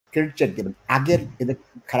Credit check দেবেন, আগের এদের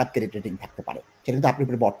খারাপ ক্রেডিট রেটিং থাকতে পারে, সেটা কিন্তু আপনি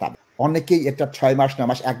উপরে বর্তাবে। অনেকেই এটা 6 মাস 9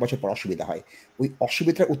 মাস 1 বছর পর অসুবিধা হয়। ওই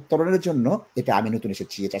অসুবিধার উত্তরণের জন্য এটা আমি নতুন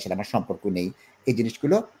এসেছি, এটার সাথে আমার সম্পর্ক নেই। এই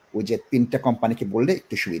জিনিসগুলো ওই যে ৩ টা কোম্পানিকে বললে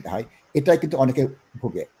একটু সুবিধা হয়। এটাই কিন্তু অনেকে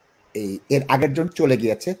ভোগে। এর আগের জন চলে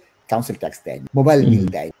গিয়েছে, কাউন্সিল ট্যাক্স দেয়নি, মোবাইল বিল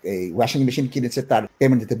দেয়, এই ওয়াশিং মেশিন কিনেছে তার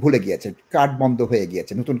পেমেন্ট দিতে ভুলে গিয়েছে, কার্ড বন্ধ হয়ে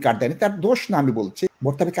গিয়েছে, নতুন কার্ড দেয়নি। তার দোষ না আমি বলছি,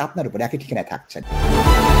 মোতাবেক আপনার উপর একই ঠিকানায় থাকছেন।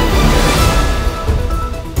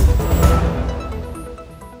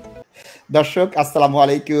 দর্শক আসসালামু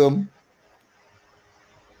আলাইকুম।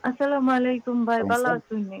 আসসালামু আলাইকুম ভাই, ভালো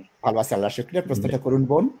আছেন? ভালো আছি আল্লাহর শুকরিয়া। প্রশ্নটা করুন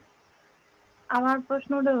বোন। আমার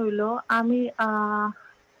প্রশ্নটা হইলো, আমি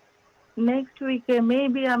নেক্সট উইকে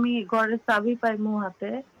মেবি আমি ঘরে চাবি পাইমু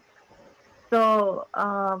হাতে। তো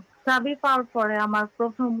চাবি পাওয়ার পরে আমার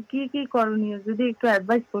প্রথম কি কি করণীয় যদি একটু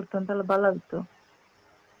অ্যাডভাইস করতেন তাহলে ভালো হতো।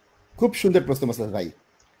 খুব সুন্দর প্রশ্ন মোস্তাফ ভাই।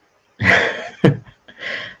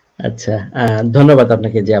 আচ্ছা, ধন্যবাদ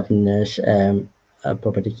আপনাকে যে আপনি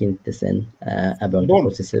প্রপার্টি কিনতেছেন এবং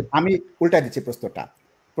আমি উল্টা দিচ্ছি প্রশ্নটা।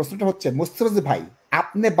 প্রশ্নটা হচ্ছে মোস্তাফিজ ভাই,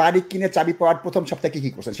 আপনি বাড়ি কিনে চাবি পাওয়ার প্রথম সপ্তাহে কি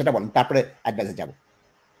করছেন সেটা বলেন, তারপরে অ্যাডভাইসে যাব।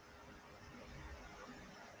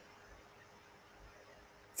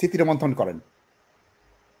 স্মৃতির মন্থন করেন।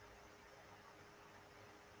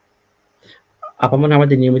 আপা মানে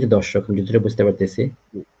আমাদের নিয়মিত দর্শক, আমি যতটা বুঝতে পারতেছি।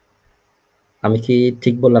 আমি কি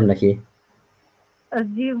ঠিক বললাম নাকি?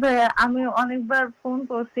 জি ভাই, আমি অনেকবার ফোন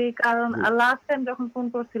করছি, কারণ লাস্ট টাইম যখন ফোন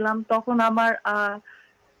করছিলাম তখন আমার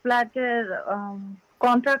ফ্ল্যাটের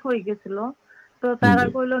কন্ট্রাক্ট হয়ে গেছিল। তো তারা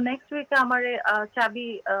কইলো নেক্সট উইকে আমার চাবি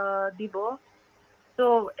দিব। তো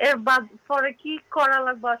এর বাদ পরে কি করা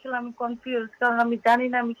লাগবে আসলে আমি কনফিউজ, কারণ আমি জানি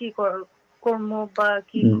না আমি কি করবো বা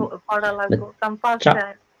কি করা লাগবে। কারণ ফার্স্ট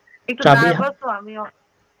টাইম একটু নার্ভাস তো আমি।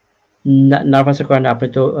 নার্ভাসের কারণে আপনি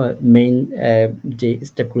তো মেইন যে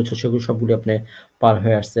স্টেপগুলো ছিল সেগুলো সবগুলো আপনি পার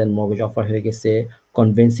হয়ে আসছেন। মর্গেজ অফার হয়ে গেছে,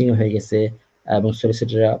 কনভিন্সিং হয়ে গেছে, এবং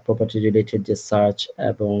সলিসিটর প্রপার্টি রিলেটেড যে সার্চ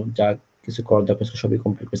এবং যা কিছু করার দরকার সবই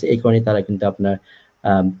কমপ্লিট করছে। এই কারণে তারা কিন্তু আপনার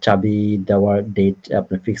চাবি দেওয়ার ডেট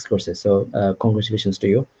আপনার ফিক্স করছে। So congratulations to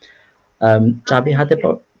you. চাবি হাতে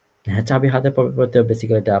পাওয়ার পর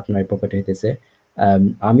বেসিক্যালি এটা আপনার প্রপার্টি হইতেছে।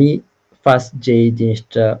 আমি ফার্স্ট যে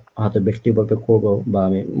জিনিসটা হয়তো ব্যক্তিগতভাবে করবো বা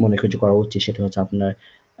আমি মনে করি করা উচিত, সেটা হচ্ছে আপনার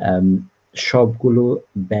সবগুলো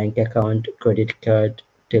bank account, credit card,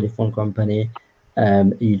 telephone company,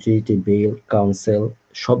 utility bill, council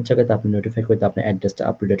সব জায়গাতে আপনি নোটিফাই করতে আপনার অ্যাড্রেসটা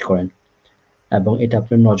আপডেট করেন এবং এটা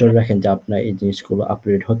আপনি নজর রাখেন যে আপনার এই জিনিসগুলো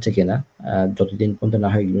আপডেট হচ্ছে কিনা। যতদিন পর্যন্ত না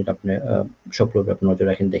হয় এগুলো আপনি সবগুলো আপনি নজর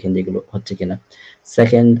রাখেন, দেখেন যে এগুলো হচ্ছে কিনা।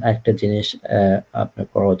 সেকেন্ড একটা জিনিস আপনার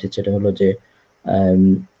করা উচিত, সেটা হলো যে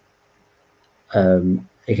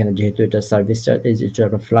এখানে যেহেতু এটা সার্ভিস চার্জ, যেহেতু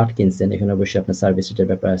আপনার ফ্ল্যাট কিনছেন, এখানে অবশ্যই আপনার সার্ভিস চার্জের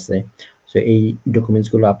ব্যাপার আছে। সো এই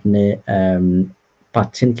ডকুমেন্টসগুলো আপনি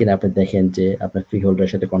পাচ্ছেন কিনা আপনি দেখেন, যে আপনার ফ্রি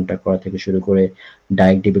হোল্ডারের সাথে কন্ট্যাক্ট করা থেকে শুরু করে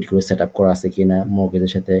ডাইরেক্ট ডেবিটগুলো সেট আপ করা আছে কিনা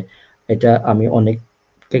মর্গেজের সাথে। এটা আমি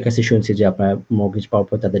অনেকের কাছে শুনছি যে আপনার মর্গেজ পাওয়ার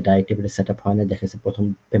পর তাদের ডাইরেক্ট ডেবিট সেট আপ হয় না, দেখা যাচ্ছে প্রথম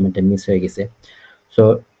পেমেন্টটা মিস হয়ে গেছে। সো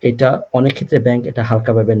এটা অনেক ক্ষেত্রে ব্যাংক এটা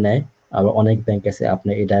হালকাভাবে নেয়, আবার অনেক ব্যাংক আছে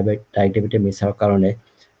আপনার এই ডাইরেক্ট ডেবিটে মিস হওয়ার কারণে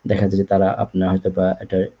দেখা যায় যে তারা আপনার হয়তো বা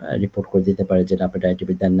এটা রিপোর্ট করে দিতে পারে যে আপনি ডাইরেক্ট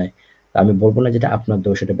ডেবিট দেন নাই। আমি বলবো না যেটা আপনার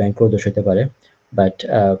দোষ, এটা ব্যাংকেরও দোষ হতে পারে, বাট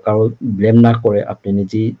কারো ব্লেম না করে আপনি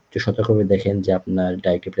নিজেই একটু সতর্কভাবে দেখেন যে আপনার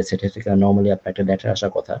ডাইরেক্ট ডেবিট সেট হয়েছে কিনা। নর্মালি আপনার একটা লেটার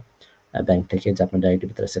আসার কথা ব্যাংক থেকে যে আপনার ডাইরেক্ট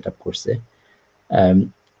ডেবিট সেট আপ করছে।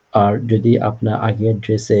 আর যদি আপনার আগের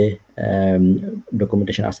ড্রেসে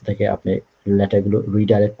ডকুমেন্টেশন আসতে থাকে, আপনি লেটারগুলো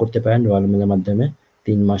রিডাইরেক্ট করতে পারেন রয়্যাল মেলের মাধ্যমে।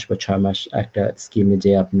 3 মাস বা 6 মাস একটা স্কিমে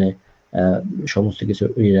যে আপনি সমস্ত কিছু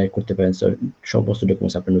রিডাইরেক্ট করতে পারেন। সমস্ত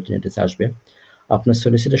ডকুমেন্টস আপনার নতুন অ্যাড্রেসে আসবে। আপনার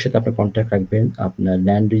সলিসিটরের সাথে আপনার কন্ট্যাক্ট রাখবেন। আপনার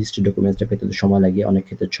ল্যান্ড রেজিস্ট্রি ডকুমেন্টসটা পেতে তো সময় লাগে, অনেক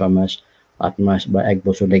ক্ষেত্রে 6 মাস, 8 মাস বা 1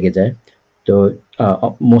 বছর লেগে যায়। তো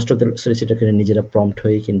মোস্ট অফ দ্য সলিসিটর নিজেরা প্রম্পট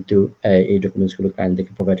হয়ে কিন্তু এই ডকুমেন্টসগুলো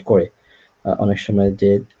ক্লায়েন্টদেরকে প্রোভাইড করে। অনেক সময়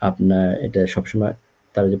যে আপনার এটা সবসময়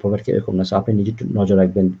তারা যে প্রোভাইড করে এরকম না। সো আপনি নিজে একটু নজর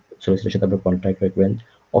রাখবেন, সলিসিটরের সাথে আপনার কন্ট্যাক্ট রাখবেন,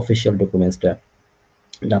 অফিসিয়াল ডকুমেন্টসটা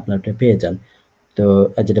আপনি পেয়ে যান। তো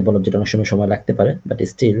যেটা বললাম, যেটা অনেক সময় লাগতে পারে, বাট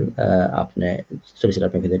স্টিল আপনি সলিসিটর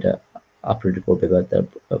আপনাকে এটা আপলোড করবে বা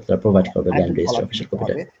তারা প্রোভাইড করবে ল্যান্ড রেজিস্ট্রি অফিসিয়াল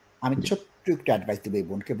কপিটা। আমি ছোট্ট একটু অ্যাডভাইস দেবো এই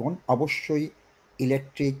বোনকে। বোন অবশ্যই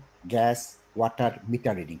ইলেকট্রিক, গ্যাস, ওয়াটার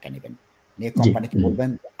মিটার রিডিংটা নেবেন, নিয়ে কোম্পানিকে বলবেন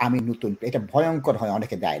আমি নতুন। এটা ভয়ঙ্কর হয়,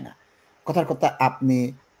 অনেকে দেয় না। কথার কথা, আপনি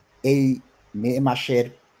এই মে মাসের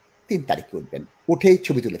 3 তারিখে উঠবেন, উঠেই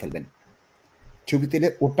ছবি তুলে ফেলবেন। ছবি তুলে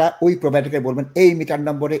ওটা ওই প্রোভাইডারকে বলবেন এই মিটার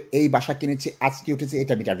নম্বরে এই বাসা কিনেছি, আজকে উঠেছে,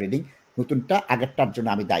 এটা মিটার রিডিং, নতুনটা আগেরটার জন্য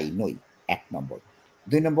আমি দায়ী নই। 1 নম্বর।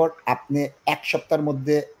 2 নম্বর, আপনি 1 সপ্তাহের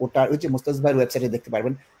মধ্যে ওটা ওই যে মোস্তাফিজ ভাইয়ের ওয়েবসাইটে দেখতে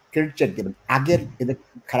পারবেন, ক্রেডিট চেক দেবেন, আগের এদের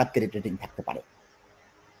খারাপ ক্রেডিট রেটিং থাকতে পারে,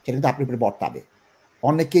 সেটা কিন্তু আপনার উপরে বর্তাবে।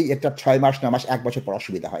 অনেকেই এটা 6 মাস, 9 মাস, 1 বছর পর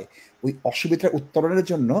অসুবিধা হয়। ওই অসুবিধার উত্তরণের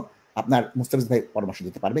জন্য আপনার মুস্তাফিজ ভাই পরামর্শ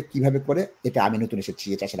দিতে পারবে কিভাবে করে এটা আমি নতুন এসেছি,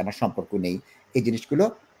 এটার সাথে আমার সম্পর্ক নেই। এই জিনিসগুলো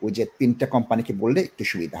ওই যে ৩ টা কোম্পানিকে বললে একটু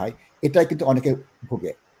সুবিধা হয়। এটাই কিন্তু অনেকে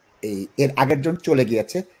ভোগে। এর আগের জন চলে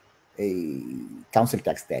গিয়েছে, এই কাউন্সিল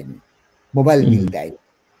ট্যাক্স দেয়নি, মোবাইল বিল দেয়,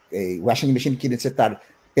 এই ওয়াশিং মেশিন কিনেছে তার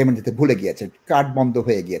পেমেন্ট দিতে ভুলে গিয়েছে, কার্ড বন্ধ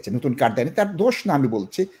হয়ে গিয়েছে, নতুন কার্ড দেয়নি। তার দোষ না আমি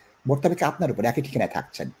বলছি, মোতাবেক আপনার উপর একই ঠিকানায়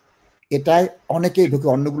থাকছেন। এটাই অনেকেই ভোগে,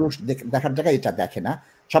 অন্যগুলো দেখার জায়গায় এটা দেখে না।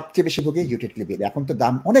 সবচেয়ে বেশি ভোগে ইউটিলিটি বিল। এখন তো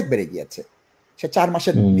দাম অনেক বেড়ে গিয়েছে। সে ৪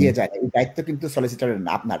 মাসের দিয়ে যায় না। এই দায়িত্ব কিন্তু সলিসিটরের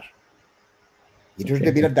না, আপনার।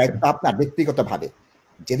 ইউটিলিটি বিলের দায়িত্ব আপনার ব্যক্তিগতভাবে।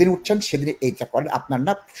 যেদিন উঠছেন সেদিন এইটা করেন, আপনার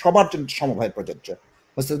না, সবার জন্য সমভাবে প্রযোজ্য।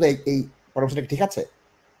 বুঝতে তো এই পরামর্শটা ঠিক আছে?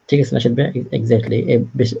 ঠিক আছে নাশিদ ভাই, এক্স্যাক্টলি।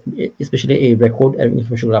 স্পেশালি এই রেকর্ড আর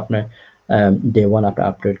ইনফরমেশনগুলো আপনার ডে 1 আপনি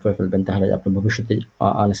আপডেট করে ফেলবেন, তাহলে আপনার ভবিষ্যতে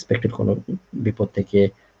আনএক্সপেক্টেড কোনো বিপদ থেকে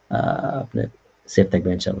আপনি সেফ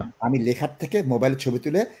থাকবেন ইনশাআল্লাহ। আমি লেখার থেকে মোবাইলে ছবি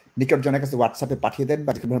তুলে নিকটজনের কাছে হোয়াটসঅ্যাপে পাঠিয়ে দেন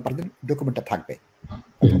বা যেভাবে পাঠিয়ে দেন, ডকুমেন্টটা থাকবে।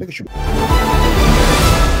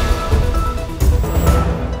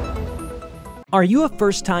 Are you a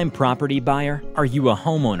first-time property buyer? Are you a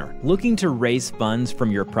homeowner looking to raise funds from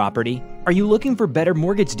your property? Are you looking for better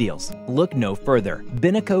mortgage deals? Look no further.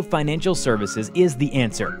 Binaco Financial Services is the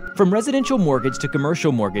answer. From residential mortgage to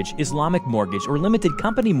commercial mortgage, Islamic mortgage, or limited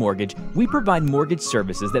company mortgage, we provide mortgage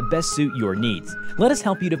services that best suit your needs. Let us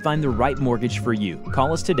help you to find the right mortgage for you. Call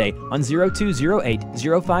us today on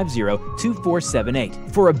 0208-050-2478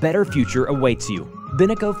 for a better future awaits you.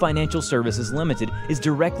 Binaco Financial Services Limited is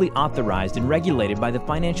directly authorized and regulated by the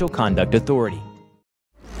Financial Conduct Authority.